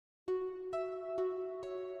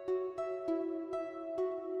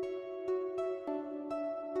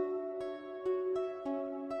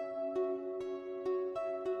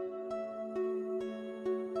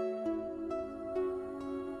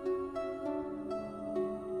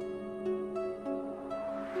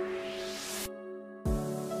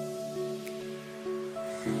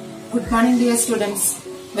Good morning, dear students.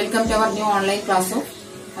 Welcome to our new online class of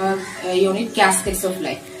unit Caskets of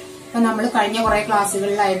Life. അപ്പോൾ നമ്മൾ കഴിഞ്ഞ കുറേ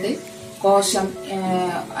ക്ലാസ്സുകളിലായിട്ട് കോശം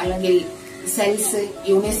അല്ലെങ്കിൽ cells,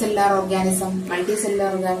 unicellular organism, multi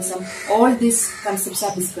cellular organism, all these concepts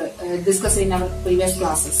are discussed in our previous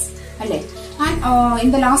classes. അല്ലേ? And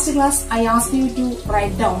in the last class, I asked you to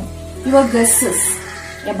write down your guesses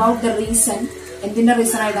about the reason. എന്തിന്റെ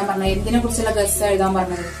reason എഴുതാൻ പറഞ്ഞത്, എന്തിനെ കുറിച്ചുള്ള guess എഴുതാൻ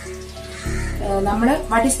പറഞ്ഞത്. നമ്മള്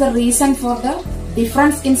what is the reason for the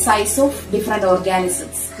difference in size of different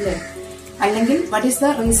organisms, അല്ലേ? അല്ലെങ്കിൽ what is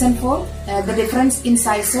the reason for the difference in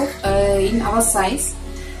size of in our size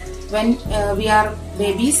when we are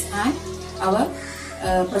babies and our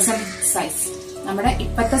present size. നമ്മുടെ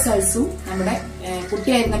ഇപ്പോഴത്തെ സൈസും നമ്മുടെ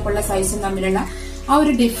കുട്ടിയായിരുന്നപ്പോഴുള്ള സൈസും തമ്മിലുള്ള ആ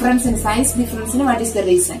ഒരു difference, size ഡിഫറൻസിന് what is the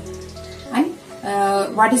reason and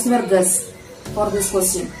what is your guess for this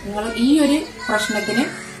question. നിങ്ങൾ ഈ ഒരു പ്രശ്നത്തിന്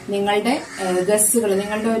നിങ്ങളുടെ ഗസ്സുകൾ,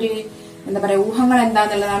 നിങ്ങളുടെ ഒരു എന്താ പറയുക ഊഹങ്ങൾ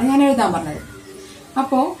എന്താന്നുള്ളതാണ് ഞാൻ എഴുതാൻ പറഞ്ഞത്.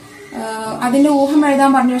 അപ്പോ അതിന്റെ ഊഹം എഴുതാൻ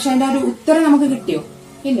പറഞ്ഞു, പക്ഷെ അതിന്റെ ഒരു ഉത്തരം നമുക്ക് കിട്ടിയോ?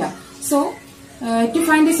 ഇല്ല. So to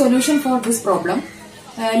find A solution for this problem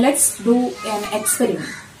let's do an experiment.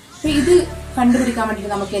 അപ്പൊ ഇത് കണ്ടുപിടിക്കാൻ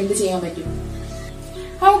വേണ്ടിട്ട് നമുക്ക് എന്ത് ചെയ്യാൻ പറ്റും?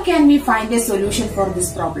 How can we find A solution for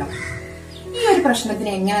this problem? ഈ ഒരു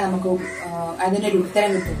പ്രശ്നത്തിന് എങ്ങനെ നമുക്ക് അതിനൊരു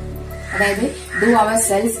ഉത്തരം കിട്ടും? അതായത് do our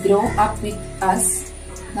selves grow up with us?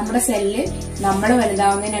 നമ്മുടെ സെല്ല് നമ്മൾ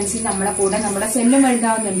വലുതാവുന്നതിനനുസരിച്ച് നമ്മളെ കൂടെ നമ്മുടെ സെല്ലും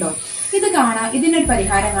വലുതാവുന്നുണ്ടോ? ഇത് കാണാൻ, ഇതിനൊരു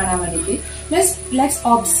പരിഹാരം കാണാൻ വേണ്ടിട്ട് let's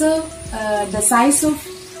observe the size of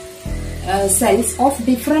cells of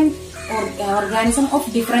different organism of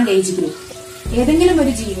different age group. ഏതെങ്കിലും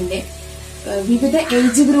ഒരു ജീവിന്റെ വിവിധ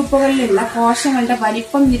ഏജ് ഗ്രൂപ്പുകളിലുള്ള കോശങ്ങളുടെ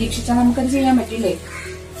വലിപ്പം നിരീക്ഷിച്ചാൽ നമുക്കത് ചെയ്യാൻ പറ്റില്ലേ?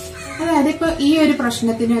 അതായത് ഇപ്പൊ ഈ ഒരു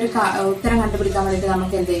പ്രശ്നത്തിന് ഒരു ഉത്തരം കണ്ടുപിടിക്കാൻ വേണ്ടിട്ട്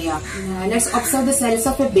നമുക്ക് എന്ത് ചെയ്യാം? Let's observe the cells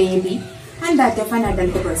of A baby and that of an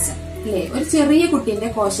adult person. അല്ലേ? ഒരു ചെറിയ കുട്ടീന്റെ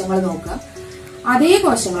കോശങ്ങൾ നോക്കുക. അതേ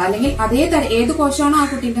കോശങ്ങൾ അല്ലെങ്കിൽ അതേ ഏത് കോശമാണോ ആ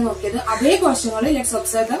കുട്ടീന്റെ നോക്കിയത് അതേ കോശങ്ങൾ let's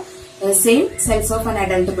observe the same cells of an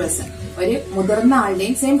adult person. ഒരു മുതിർന്ന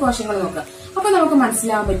ആളുടെയും സെയിം കോശങ്ങൾ നോക്കുക. അപ്പൊ നമുക്ക്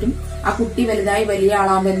മനസ്സിലാവാൻ പറ്റും ആ കുട്ടി വലുതായി വലിയ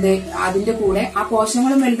ആളാകുമ്പോൾ അതിന്റെ കൂടെ ആ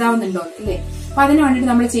കോശങ്ങളും വലുതാവുന്നുണ്ടോ, ഇല്ലേ? അപ്പൊ അതിന് വേണ്ടിട്ട്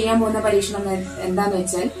നമ്മൾ ചെയ്യാൻ പോകുന്ന പരീക്ഷണം എന്താന്ന്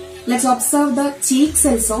വെച്ചാൽ let's observe the cheek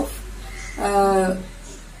cells of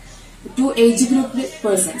two age group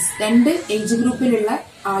persons. രണ്ട് ഏജ് ഗ്രൂപ്പിലുള്ള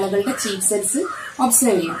ആളുകളുടെ ചീക്ക് സെൽസ്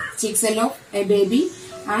ഒബ്സർവ് ചെയ്യാം. Cheek cell of A baby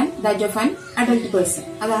and that of an adult person.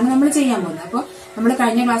 അതാണ് നമ്മൾ ചെയ്യാൻ പോകുന്നത്. അപ്പൊ നമ്മൾ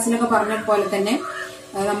കഴിഞ്ഞ ക്ലാസ്സിലൊക്കെ പറഞ്ഞ പോലെ തന്നെ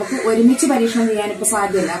നമുക്ക് ഒരുമിച്ച് പരീക്ഷണം ചെയ്യാൻ ഇപ്പൊ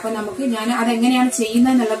സാധ്യമല്ല. അപ്പൊ നമുക്ക് ഞാൻ അതെങ്ങനെയാണ്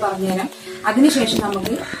ചെയ്യുന്നത് എന്നുള്ളത് പറഞ്ഞുതരാം. അതിനുശേഷം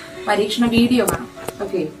നമുക്ക് പരീക്ഷണ വീഡിയോ കാണാം.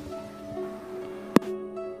 Okay.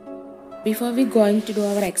 Before we going to do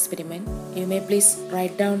our experiment, you may please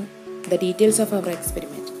write down the details of our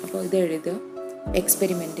experiment. അപ്പോൾ ഇത് എഴുതുക.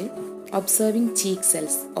 Experiment observing cheek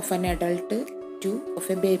cells of an adult two of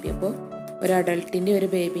A baby. അപ്പോൾ ഒരു അഡൾട്ടിൻ്റെ ഒരു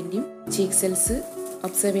ബേബിൻ്റെയും ചീക്ക് സെൽസ്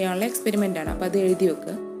ഒബ്സർവ് ചെയ്യാനുള്ള experiment ആണ്. അപ്പോൾ അത് എഴുതി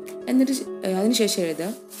വെക്കുക. എന്നിട്ട് അതിനുശേഷം എഴുതുക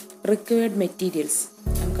റിക്വയർഡ് മെറ്റീരിയൽസ്.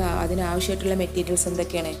 നമുക്ക് അതിനാവശ്യമായിട്ടുള്ള മെറ്റീരിയൽസ്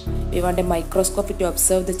എന്തൊക്കെയാണ്? We want A microscope to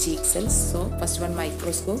observe the cheek cells. So first one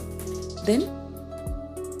microscope. Then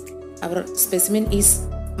our specimen is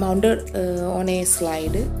mounted on a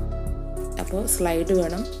slide. അപ്പോൾ സ്ലൈഡ്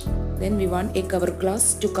വേണം. then we want a cover glass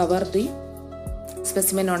to cover the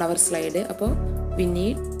specimen on our slide. അപ്പോൾ we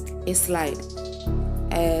need a slide,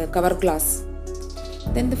 a cover glass.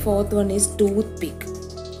 then the fourth one is toothpick.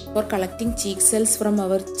 for collecting cheek cells from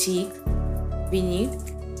our cheek we need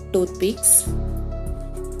toothpicks.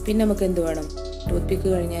 പിന്നെ നമുക്ക് എന്ത് വേണം? Tooth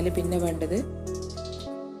കഴിഞ്ഞാൽ പിന്നെ വേണ്ടത്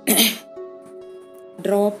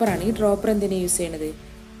ഡ്രോപ്പറാണ്. ഈ dropper എന്തിനാണ് യൂസ് ചെയ്യണത്?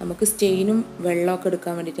 നമുക്ക് സ്റ്റെയിനും വെള്ളമൊക്കെ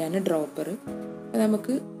എടുക്കാൻ വേണ്ടിയിട്ടാണ് ഡ്രോപ്പർ.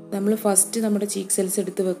 അപ്പോൾ നമ്മൾ ഫസ്റ്റ് നമ്മുടെ ചീക്ക് സെൽസ്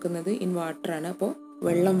എടുത്ത് വെക്കുന്നത് ഇൻ വാട്ടറാണ്. അപ്പോൾ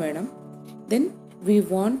വെള്ളം വേണം. Then we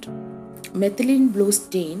want methylene blue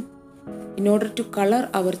stain in order to colour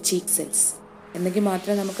our cheek cells. എന്നെങ്കിൽ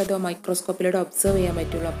മാത്രമേ നമുക്കത് മൈക്രോസ്കോപ്പിലൂടെ ഒബ്സർവ് ചെയ്യാൻ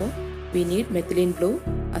പറ്റുള്ളൂ. അപ്പോൾ we need methylene blue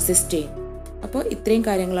as A stain. അപ്പോൾ ഇത്രയും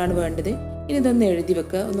കാര്യങ്ങളാണ് വേണ്ടത്. ഇനി ഇതൊന്ന് എഴുതി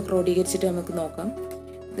വെക്കുക. ഒന്ന് ക്രോഡീകരിച്ചിട്ട് നമുക്ക് നോക്കാം.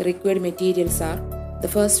 The required materials are: the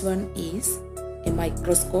first one is a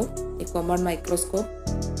microscope, a common microscope,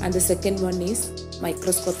 and the second one is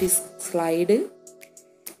microscopic slide,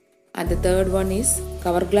 and the third one is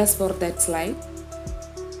cover glass for that slide.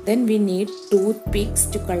 Then we need toothpicks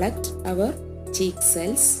to collect our cheek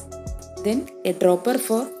cells, then a dropper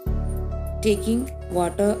for taking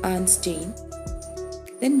water and stain,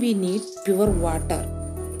 then we need pure water,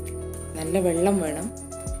 നല്ല വെള്ളം വേണം,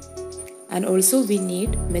 and also we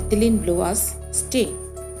need methylene blue as stain.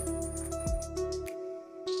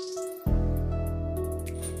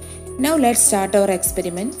 Now let's start our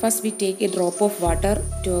experiment. First we take a drop of water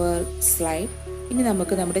to our slide. ഇനി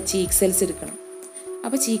നമുക്ക് നമ്മുടെ cheek cells എടുക്കണം.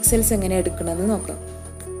 അപ്പോൾ cheek cells എങ്ങനെ എടുക്കണമെന്ന് നോക്കാം.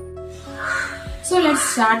 So let's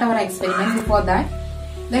start our experiment. Before that,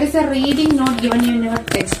 there is a reading note given in your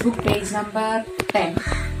textbook, page number 10,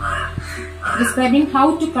 describing how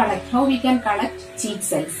we can collect cheek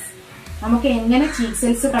cells. നമുക്ക് എങ്ങനെ ചീക്ക്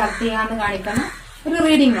സെൽസ് കളക്ട് ചെയ്യാമെന്ന് കാണിക്കുന്ന ഒരു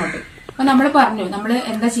റീഡിംഗ് നോട്ട്. അപ്പൊ നമ്മൾ പറഞ്ഞു നമ്മൾ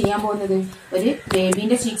എന്താ ചെയ്യാൻ പോകുന്നത്, ഒരു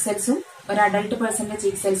ബേബിന്റെ ചീക്ക് സെൽസും ഒരു അഡൾട്ട് പേഴ്സന്റെ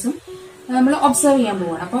ചീക്ക് സെൽസും നമ്മൾ ഒബ്സർവ് ചെയ്യാൻ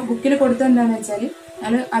പോവാണ്. അപ്പൊ ബുക്കിൽ കൊടുത്തത് എന്താണെന്ന് വെച്ചാൽ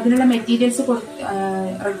അതിനുള്ള മെറ്റീരിയൽസ്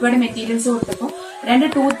റിക്വയർഡ് മെറ്റീരിയൽസ് കൊടുത്തപ്പോൾ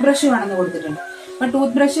 2 ടൂത്ത് ബ്രഷ് വേണമെന്ന് കൊടുത്തിട്ടുണ്ട്. അപ്പൊ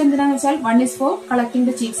ടൂത്ത് ബ്രഷ് എന്തിനാന്ന് വെച്ചാൽ 1 is for collecting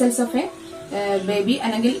the cheek cells of a baby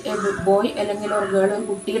അല്ലെങ്കിൽ ബോയ് അല്ലെങ്കിൽ ഒരു ഗേൾ, ഒരു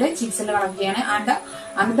കുട്ടിയുടെ ചീക്ക് സെൽ കളക്ട് ചെയ്യാണ്. And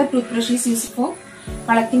another tooth brush is used for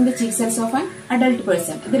collecting the cheek cells of an adult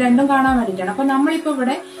person. ഇത് രണ്ടും കാണാൻ വേണ്ടിയിട്ടാണ്. അപ്പൊ നമ്മളിപ്പോ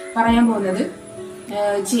ഇവിടെ പറയാൻ പോകുന്നത്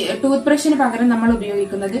ടൂത്ത് ബ്രഷിന് പകരം നമ്മൾ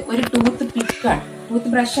ഉപയോഗിക്കുന്നത് ഒരു ടൂത്ത് പിക്കാണ്. ടൂത്ത്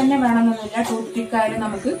ബ്രഷ് തന്നെ വേണമെന്നൊന്നുമില്ല, ടൂത്ത് പിക്ക് ആയാലും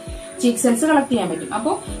നമുക്ക് ചീക്ക് സെൽസ് കളക്ട് ചെയ്യാൻ പറ്റും.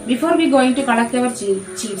 അപ്പോൾ before we going to collect our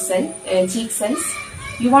cheek cells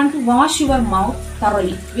you want to wash your mouth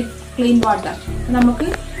thoroughly with clean water. നമുക്ക്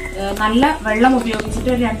നല്ല വെള്ളം ഉപയോഗിച്ചിട്ട്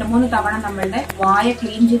ഒരു 2-3 തവണ നമ്മളുടെ വായ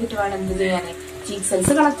ക്ലീൻ ചെയ്തിട്ട് വേണം എന്ത് ചെയ്യാൻ, ചീക്ക്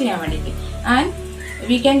സെൽസ് കളക്ട് ചെയ്യാൻ വേണ്ടിയിട്ട്. And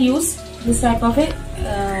we can use this type of A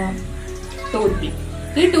tooth പിക്ക്.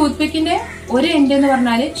 ഈ ടൂത്ത് പിക്കിന്റെ ഒരു എൻഡ് എന്ന്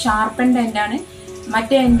പറഞ്ഞാൽ ഷാർപ്പൻഡ് എൻഡാണ്,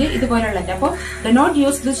 മറ്റേ എൻഡ് ഇതുപോലെയുള്ള എൻഡ്. അപ്പോൾ do not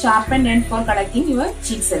use this sharpened end for collecting your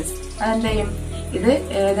cheek cells. അതെന്ത് ചെയ്യും, ഇത്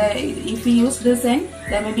if you use this end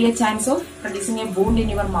there may be a chance of producing a wound in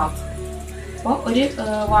your mouth. അപ്പോൾ ഒരു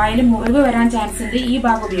വായിൽ മുറിവ് വരാൻ ചാൻസ് ഉണ്ട് ഈ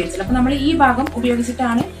ഭാഗം ഉപയോഗിച്ചില്ല. അപ്പൊ നമ്മൾ ഈ ഭാഗം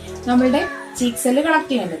ഉപയോഗിച്ചിട്ടാണ് നമ്മളുടെ ചീക്ക് സെല്ല് കളക്ട്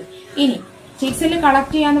ചെയ്യേണ്ടത്. ഇനി ചീക്ക് സെല്ല്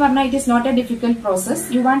കളക്ട് ചെയ്യാന്ന് പറഞ്ഞാൽ it is not A difficult process.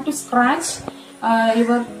 You want to scratch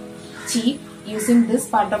your cheek using this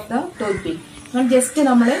part of the tooth pick. Just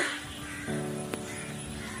നമ്മൾ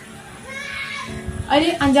ഒരു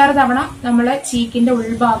 5-6 തവണ നമ്മളെ ചീക്കിന്റെ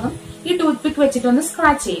ഉൾഭാഗം ഈ ടൂത്ത് പിക്ക് വെച്ചിട്ടൊന്ന്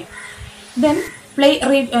സ്ക്രാച്ച് ചെയ്യാം. Then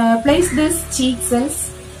place this cheek cells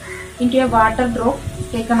into a water drop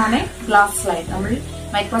taken on a glass slide. നമ്മൾ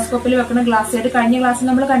മൈക്രോസ്കോപ്പിൽ വെക്കുന്ന ഗ്ലാസ് സ്ലൈഡ് കഴിഞ്ഞ ക്ലാസ്സിൽ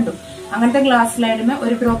നമ്മൾ കണ്ടു. അങ്ങനത്തെ ഗ്ലാസ് സ്ലൈഡിന്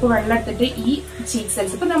ഒരു ഡ്രോപ്പ് വെള്ളം എടുത്തിട്ട് ഈ ചീക്ക്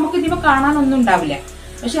സെൽസ്, ഇപ്പൊ നമുക്ക് ഇതിപ്പോ കാണാനൊന്നും ഉണ്ടാവില്ല,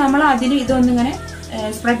 പക്ഷെ നമ്മൾ അതിൽ ഇതൊന്നിങ്ങനെ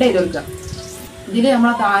സ്പ്രെഡ് ചെയ്ത് കൊടുക്കുക. ഇതിൽ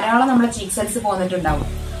നമ്മൾ ധാരാളം നമ്മളെ ചീക്ക് സെൽസ് പോന്നിട്ടുണ്ടാവും.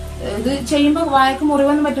 ഇത് ചെയ്യുമ്പോൾ വായക്ക്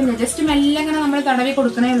മുറിവൊന്നും പറ്റുന്നില്ല, ജസ്റ്റ് മെല്ലെ ഇങ്ങനെ നമ്മൾ തടവി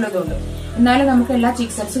കൊടുക്കണേ ഉള്ളതുകൊണ്ട് എന്നാലും നമുക്ക് എല്ലാ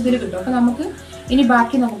ചീക്ക് സെൽസും ഇതിൽ കിട്ടും. അപ്പൊ നമുക്ക് ഇനി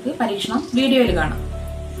ബാക്കി നമുക്ക് പരീക്ഷണം വീഡിയോയിൽ കാണാം.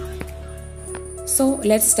 So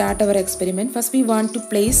let's start our experiment. First we want to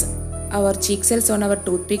place our cheek cells on our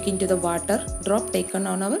toothpick into the water drop taken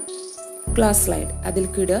on our glass slide.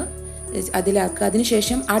 അതിലാക്കുക.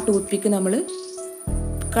 അതിനുശേഷം ആ ടൂത്ത്പിക്ക് നമ്മൾ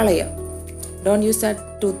കളയുക. Don't use that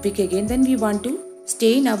toothpick again. Then we want to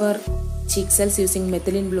stain our cheek cells using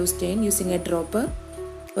methylene blue stain using a dropper.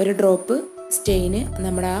 ഒരു drop stain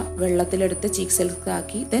നമ്മുടെ ആ വെള്ളത്തിലെടുത്ത് cheek cells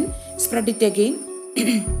ആക്കി then spread it again.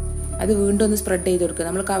 അത് വീണ്ടും ഒന്ന് സ്പ്രെഡ് ചെയ്ത് കൊടുക്കുക.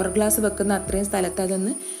 നമ്മൾ കവർ ഗ്ലാസ് വെക്കുന്ന അത്രയും സ്ഥലത്ത്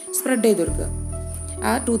അതൊന്ന് സ്പ്രെഡ് ചെയ്ത് കൊടുക്കുക.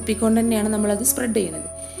 ആ ടൂത്ത് പിക്ക് കൊണ്ട് തന്നെയാണ് നമ്മളത് സ്പ്രെഡ് ചെയ്യുന്നത്.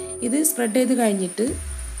 ഇത് സ്പ്രെഡ് ചെയ്ത് കഴിഞ്ഞിട്ട്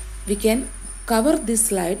we can cover this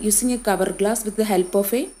slide using A cover glass with the help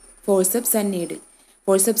of A forceps and needle.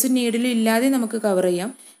 ഫോഴ്സെപ്സും നീഡിലും ഇല്ലാതെ നമുക്ക് കവർ ചെയ്യാം.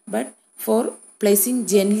 But for placing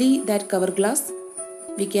gently that cover glass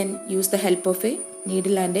we can use the help of A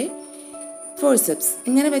needle and A forceps.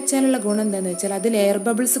 ഇങ്ങനെ വെച്ചാലുള്ള ഗുണം എന്താണെന്ന് വെച്ചാൽ അതിൽ air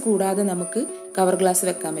bubbles കൂടാതെ നമുക്ക് കവർ ഗ്ലാസ്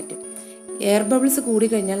വെക്കാൻ പറ്റും. എയർ ബബിൾസ് കൂടി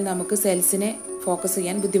കഴിഞ്ഞാൽ നമുക്ക് സെൽസിനെ ഫോക്കസ്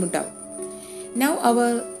ചെയ്യാൻ ബുദ്ധിമുട്ടാവും. Now our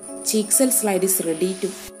cheek cell slide is ready to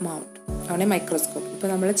mount on A microscope. ഇപ്പോൾ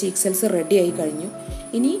നമ്മളെ ചീക്ക് സെൽസ് റെഡി ആയി കഴിഞ്ഞു.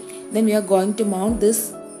 ഇനി then we are going to mount this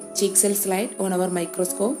cheek cell slide on our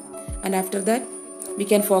microscope and after that we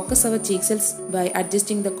can focus our cheek cells by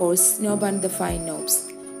adjusting the course knob and the fine നോബ്സ്.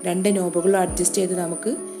 2 നോബുകളും adjust ചെയ്ത്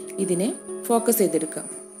നമുക്ക് ഇതിനെ focus ചെയ്തെടുക്കാം.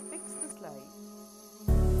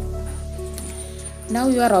 Now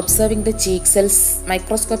you are observing the cheek cells,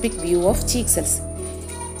 microscopic view of cheek cells.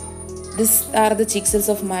 These are the cheek cells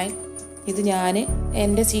of mine. ഇത് ഞാൻ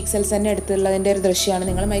എൻ്റെ cheek cells തന്നെ എടുത്തുള്ളതിൻ്റെ ഒരു ദൃശ്യമാണ്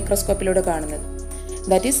നിങ്ങൾ മൈക്രോസ്കോപ്പിലൂടെ കാണുന്നത്.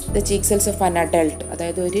 That is the cheek cells of an adult,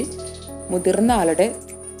 അതായത് ഒരു മുതിർന്ന ആളുടെ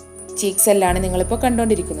ചീക്ക് സെല്ലാണ് നിങ്ങളിപ്പോൾ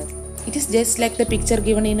കണ്ടുകൊണ്ടിരിക്കുന്നത്. It is just like the picture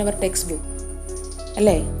given in our text book.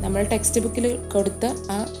 അല്ലേ, നമ്മൾ ടെക്സ്റ്റ് ബുക്കിൽ കൊടുത്ത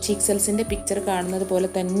ആ ചീക്ക് സെൽസിൻ്റെ പിക്ചർ കാണുന്നത് പോലെ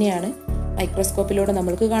തന്നെയാണ് മൈക്രോസ്കോപ്പിലൂടെ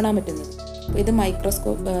നമ്മൾക്ക് കാണാൻ പറ്റുന്നത്. അപ്പോൾ ഇത്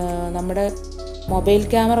നമ്മുടെ മൊബൈൽ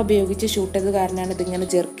ക്യാമറ ഉപയോഗിച്ച് ഷൂട്ട് ചെയ്തത് കാരണമാണ് ഇതിങ്ങനെ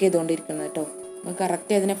ജെർക്ക് ചെയ്തുകൊണ്ടിരിക്കുന്നത് കേട്ടോ. നമുക്ക്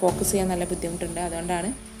കറക്റ്റ് അതിനെ ഫോക്കസ് ചെയ്യാൻ നല്ല ബുദ്ധിമുട്ടുണ്ട്, അതുകൊണ്ടാണ്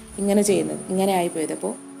ഇങ്ങനെ ചെയ്യുന്നത്, ഇങ്ങനെ ആയിപ്പോയത്.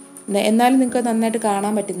 അപ്പോൾ എന്നാലും നിങ്ങൾക്ക് നന്നായിട്ട്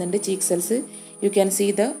കാണാൻ പറ്റുന്നുണ്ട് cheek cells. You can see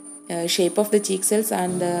the shape of the cheek cells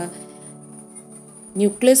and the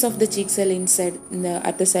nucleus of the cheek cell inside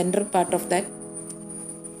at the central part of that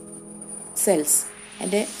cells.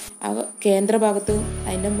 അതിൻ്റെ ആ കേന്ദ്രഭാഗത്ത്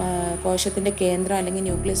അതിൻ്റെ കോശത്തിൻ്റെ കേന്ദ്രം അല്ലെങ്കിൽ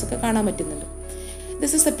ന്യൂക്ലിയസ് ഒക്കെ കാണാൻ പറ്റുന്നുണ്ട്.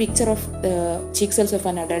 This is a picture of the cheek cells of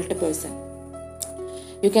an adult person.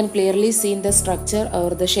 You can clearly see in the structure or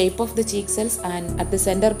the shape of the cheek cells, and at the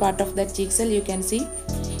center part of that cheek cell you can see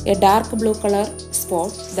a dark blue color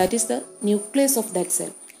spot. That is the nucleus of that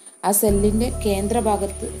cell. ആ സെല്ലിൻ്റെ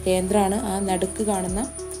കേന്ദ്രമാണ് ആ നടുക്ക് കാണുന്ന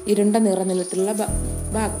ഇരുണ്ട നിറനിലത്തിലുള്ള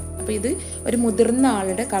ഭാഗം. അപ്പോൾ ഇത് ഒരു മുതിർന്ന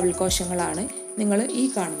ആളുടെ കവിൾകോശങ്ങളാണ് നിങ്ങൾ ഈ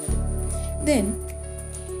കാണുന്നത്. Then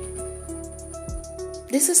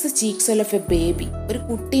this is the cheek cell of A baby. ഒരു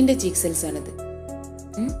കുട്ടീൻ്റെ ചീക്ക് സെൽസ് ആണിത്.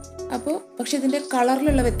 അപ്പോൾ പക്ഷെ ഇതിൻ്റെ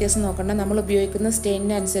കളറിലുള്ള വ്യത്യാസം നോക്കണ്ട. നമ്മൾ ഉപയോഗിക്കുന്ന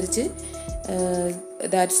സ്റ്റെയിനനുസരിച്ച്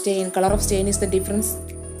colour of stain is the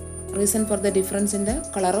reason for the difference in the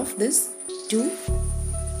colour of this two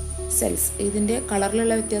cells. ഇതിൻ്റെ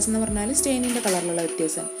കളറിലുള്ള വ്യത്യാസം എന്ന് പറഞ്ഞാൽ സ്റ്റെയിനിൻ്റെ കളറിലുള്ള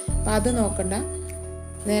വ്യത്യാസം. അപ്പോൾ അത് നോക്കണ്ട.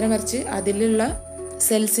 നേരെ മറിച്ച് അതിലുള്ള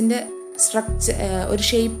സെൽസിൻ്റെ ഒരു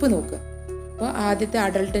ഷേപ്പ് നോക്കുക. അപ്പോൾ ആദ്യത്തെ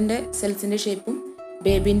അഡൾട്ടിൻ്റെ സെൽസിൻ്റെ ഷേപ്പും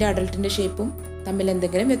ബേബീൻ്റെ അഡൾട്ടിൻ്റെ ഷേപ്പും തമ്മിൽ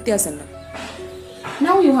എന്തെങ്കിലും വ്യത്യാസമുണ്ടോ?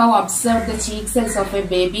 Now you have observed the cheek cells of a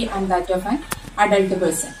baby and that of an adult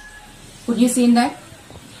person. Could you see that?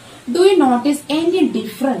 Do you notice any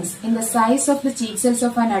difference in the size of the cheek cells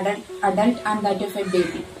of an adult and that of a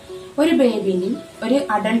baby? ഒരു ബേബിന്റെയും ഒരു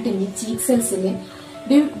അഡൾട്ടിന്റെയും cheek സെൽസിൽ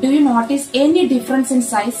do you notice any difference in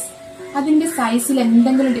size? അതിന്റെ സൈസിൽ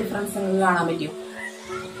എന്തെങ്കിലും difference നിങ്ങൾക്ക് കാണാൻ പറ്റുമോ?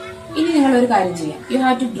 ഇനി നിങ്ങൾ ഒരു കാര്യം ചെയ്യാം. You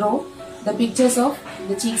have to draw the pictures of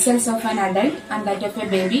the cheek cells of an adult and that of a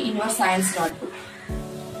baby in your science notebook.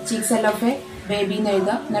 Cheek cell of A baby എന്ന്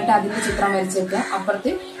എഴുതുക, എന്നിട്ട് അതിന്റെ ചിത്രം വരച്ചേക്കുക.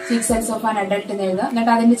 അപ്പുറത്ത് cheek cells of an adult എന്ന് എഴുതുക,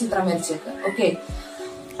 എന്നിട്ട് അതിന്റെ ചിത്രം വരച്ചേക്കുക. ഓക്കെ.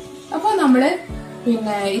 അപ്പോൾ നമ്മള്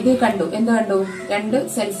ഇത് കണ്ടു. എന്ത് കണ്ടു? രണ്ട്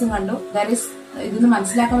സെൽസും കണ്ടു. ഇതിന്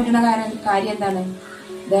മനസ്സിലാക്കാൻ പറ്റുന്ന കാര്യം എന്താണ്?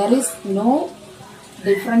 There is no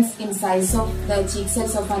difference in size of the cheek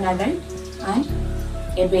cells of an adult and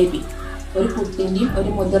A baby. ഒരു കുട്ടിന്റെയും ഒരു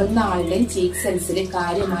മുതിർന്ന ആളുടെയും ചീക്ക് സെൽസിൽ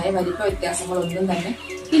കാര്യമായ വലിപ്പ വ്യത്യാസങ്ങളൊന്നും തന്നെ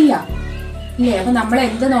ഇല്ല. ഇല്ലേ? അപ്പൊ നമ്മൾ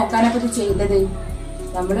എന്ത് നോക്കാനപ്പോ ചെയ്തത്?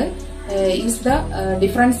 നമ്മള് is the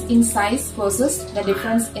difference in size versus the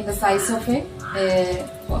difference in the size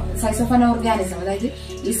of an organism. അതായത്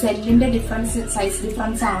ഈ സെല്ലിന്റെ സൈസ്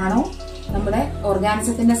ഡിഫറൻസ് ആണോ നമ്മുടെ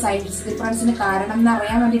ഓർഗാനിസത്തിന്റെ സൈസ് ഡിഫറൻസിന് കാരണം എന്ന്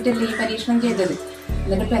അറിയാൻ വേണ്ടിയിട്ടല്ലേ ഈ പരീക്ഷണം ചെയ്തത്.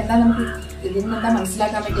 എന്നിട്ട് ഇപ്പൊ എന്താ നമുക്ക് ഇതിനെന്താ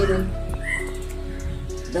മനസ്സിലാക്കാൻ പറ്റിയത്?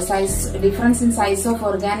 The difference in size of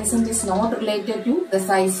organism is not related to the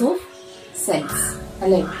size of cells.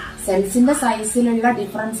 അല്ലെ? സെൽസിന്റെ സൈസിലുള്ള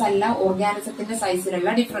ഡിഫറൻസ് അല്ല ഓർഗാനിസത്തിന്റെ സൈസിലുള്ള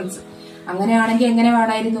ഡിഫറൻസ്. അങ്ങനെയാണെങ്കിൽ എങ്ങനെ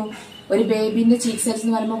വേണമായിരുന്നു? ഒരു ബേബിന്റെ ചീക്ക് സെൽസ്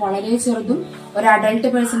എന്ന് പറയുമ്പോൾ വളരെ ചെറുതും ഒരു അഡൾട്ട്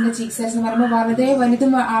പേഴ്സന്റെ ചീക്ക് സെൽസ് എന്ന് പറയുമ്പോൾ വളരെ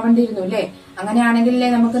വലുതും ആവേണ്ടിയിരുന്നു അല്ലേ? അങ്ങനെയാണെങ്കിലല്ലേ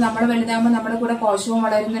നമുക്ക് നമ്മൾ വലുതാകുമ്പോൾ നമ്മുടെ കൂടെ കോശവും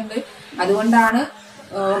വളരുന്നുണ്ട്, അതുകൊണ്ടാണ്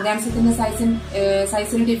ഓർഗാനിസത്തിന്റെ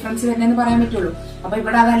സൈസിൽ ഡിഫറൻസ് വരുന്നതെന്ന് പറയാൻ പറ്റുള്ളൂ. അപ്പൊ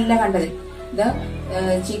ഇവിടെ അതല്ല കണ്ടത്. The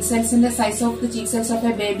cheek cells in the size of the cheek cells of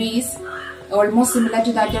a baby is almost similar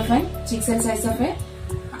to that of an cheek cell size of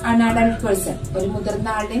an adult person. ഒരു മുതിർന്ന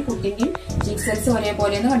ആളുടെയും കുട്ടിന്റെയും ചീക്ക് സെൽസ്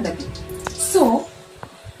ഒരേപോലെയെന്ന് കണ്ടെത്തി. സോ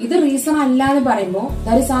ഇത് റീസൺ അല്ല എന്ന് പറയുമ്പോൾ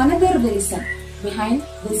there is another reason behind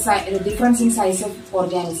this difference in size of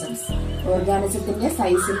organisms. ഓർഗാനിസത്തിന്റെ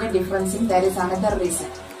സൈസിന്റെ ഡിഫറൻസിൽ there is another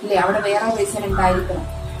reason. ഇല്ലേ? അവിടെ വേറെ റീസൺ ഉണ്ടായിരിക്കണം.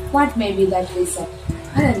 What may be that reason?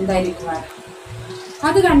 അതെന്തായിരിക്കും?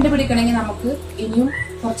 അത് കണ്ടുപിടിക്കണമെങ്കിൽ നമുക്ക് ഇനിയും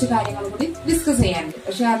കുറച്ച് കാര്യങ്ങൾ കൂടി ഡിസ്കസ് ചെയ്യാനുണ്ട്.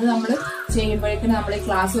 പക്ഷെ അത് നമ്മൾ ചെയ്യുമ്പോഴേക്കും നമ്മൾ ഈ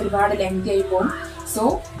ക്ലാസ് ഒരുപാട് ലെങ്തി ആയി പോകും. So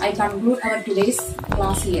I conclude our today's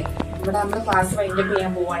class here. ഇവിടെ നമ്മൾ ക്ലാസ് വൈൻഡപ്പ്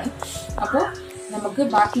ചെയ്യാൻ പോവാണ്. അപ്പോൾ നമുക്ക്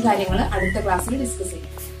ബാക്കി കാര്യങ്ങൾ അടുത്ത ക്ലാസ്സിൽ ഡിസ്കസ്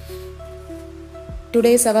ചെയ്യാം.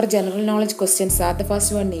 Today's our general knowledge questions are: the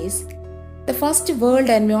first one is, the first World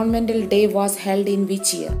Environmental Day was held in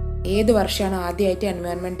which year? ഏത് വർഷമാണ് ആദ്യമായിട്ട്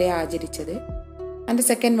environment day ആചരിച്ചത്? And the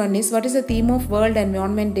second one is, what is the theme of World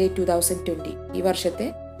Environment Day 2020? ഈ വർഷത്തെ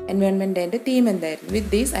Environment Day theme എന്തായിരുന്നു? With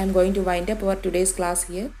this, I am going to wind up our today's class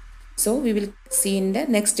here. So, we will see in the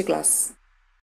next class.